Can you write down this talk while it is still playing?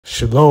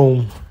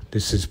Shalom,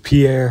 this is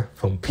Pierre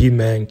from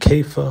PMan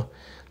Kepha.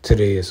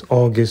 Today is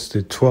August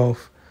the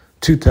 12th,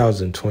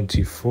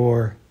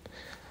 2024.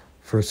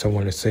 First, I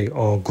want to say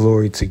all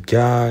glory to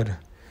God.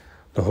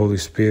 The Holy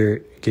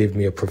Spirit gave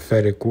me a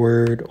prophetic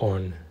word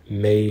on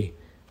May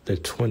the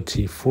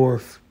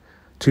 24th,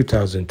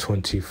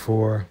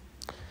 2024.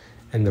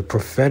 And the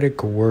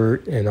prophetic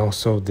word, and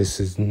also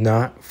this is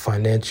not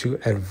financial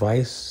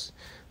advice.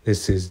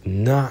 This is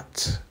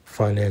not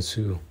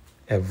financial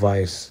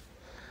advice.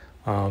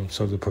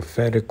 So the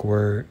prophetic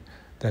word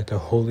that the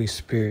Holy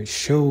Spirit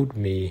showed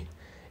me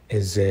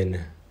is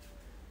in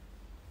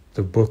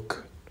the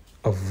book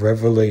of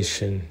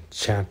Revelation,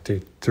 chapter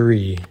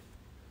 3,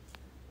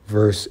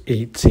 verse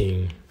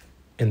 18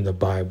 in the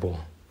Bible.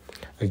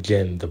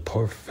 Again, the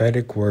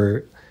prophetic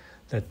word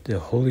that the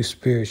Holy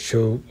Spirit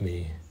showed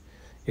me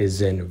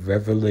is in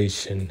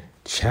Revelation,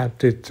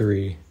 chapter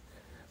 3,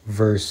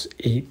 verse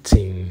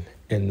 18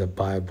 in the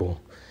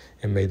Bible.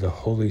 And may the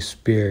Holy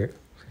Spirit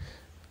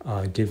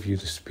give you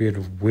the spirit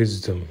of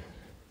wisdom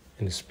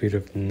and the spirit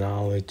of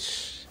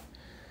knowledge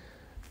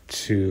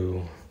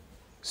to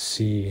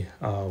see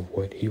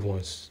what he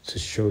wants to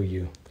show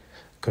you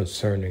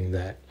concerning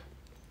that.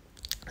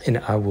 And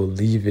I will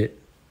leave it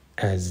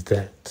as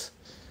that.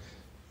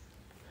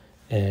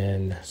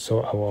 And so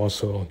I will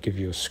also give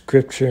you a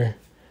scripture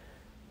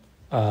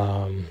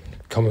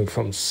coming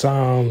from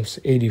Psalms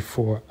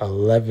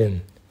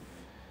 84:11.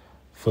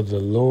 For the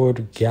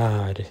Lord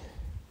God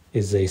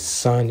is a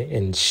sun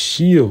and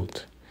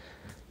shield.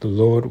 The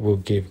Lord will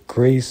give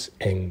grace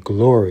and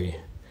glory.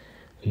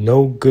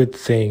 No good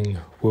thing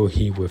will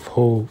he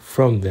withhold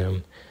from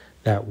them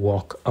that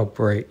walk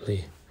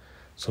uprightly.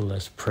 So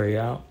let's pray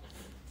out.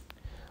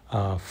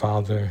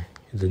 Father,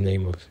 in the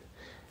name of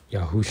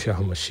Yahusha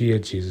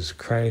Hamashiach, Jesus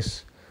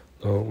Christ,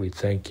 Lord, we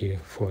thank you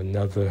for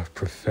another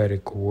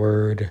prophetic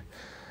word.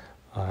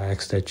 I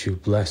ask that you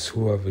bless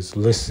whoever's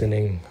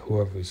listening,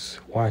 whoever's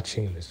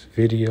watching this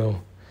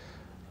video.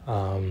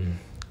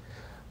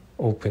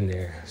 Open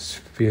their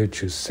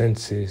spiritual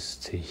senses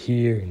to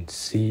hear and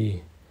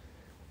see,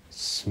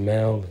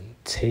 smell and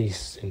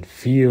taste and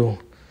feel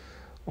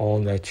all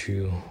that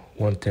you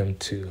want them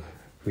to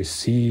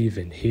receive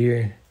and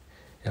hear,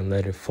 and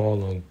let it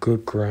fall on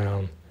good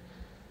ground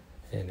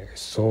in their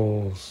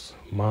souls,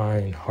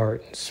 mind,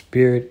 heart, and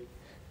spirit,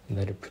 and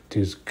let it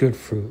produce good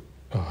fruit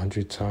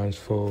 100 times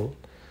fold.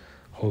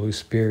 Holy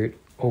Spirit,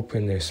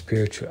 open their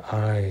spiritual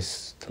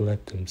eyes to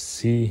let them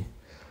see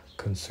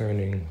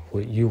concerning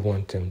what you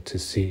want them to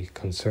see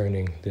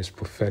concerning this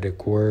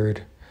prophetic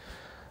word.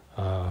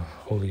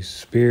 Holy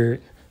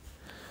Spirit,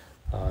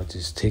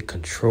 just take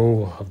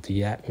control of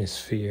the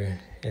atmosphere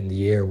and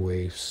the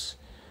airwaves.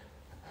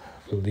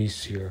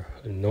 Release your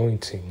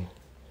anointing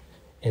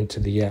into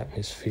the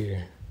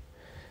atmosphere.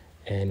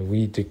 And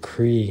we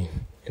decree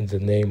in the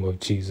name of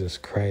Jesus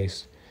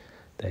Christ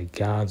that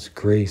God's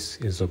grace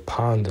is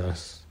upon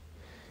us.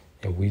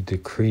 And we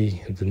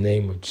decree in the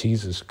name of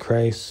Jesus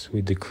Christ,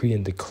 we decree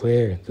and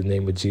declare in the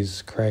name of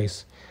Jesus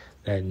Christ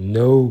that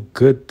no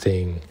good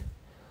thing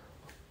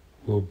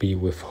will be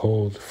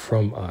withheld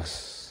from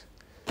us.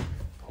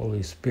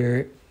 Holy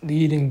Spirit,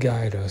 lead and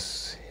guide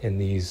us in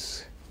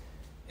these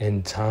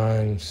end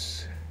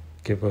times.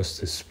 Give us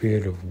the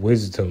spirit of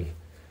wisdom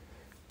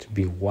to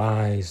be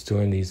wise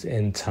during these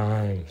end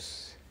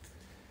times.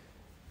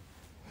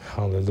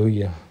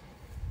 Hallelujah.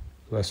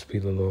 Blessed be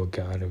the Lord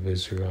God of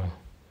Israel.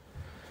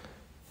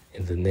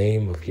 In the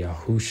name of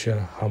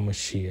Yahusha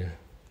Hamashiach,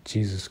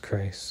 Jesus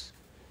Christ.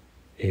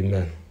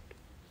 Amen.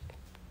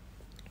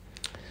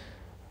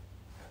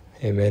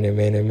 Amen,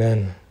 amen,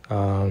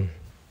 amen.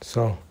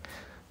 So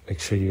make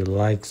sure you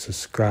like,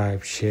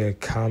 subscribe, share,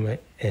 comment,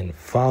 and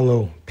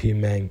follow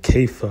PMan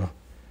Kepha.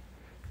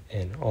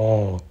 And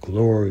all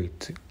glory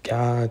to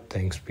God.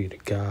 Thanks be to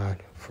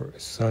God for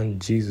his son,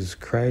 Jesus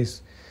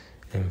Christ,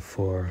 and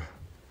for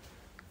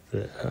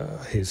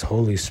his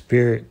Holy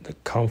Spirit, the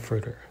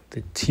comforter,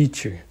 the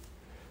teacher.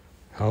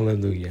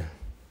 Hallelujah.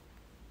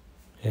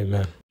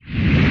 Amen.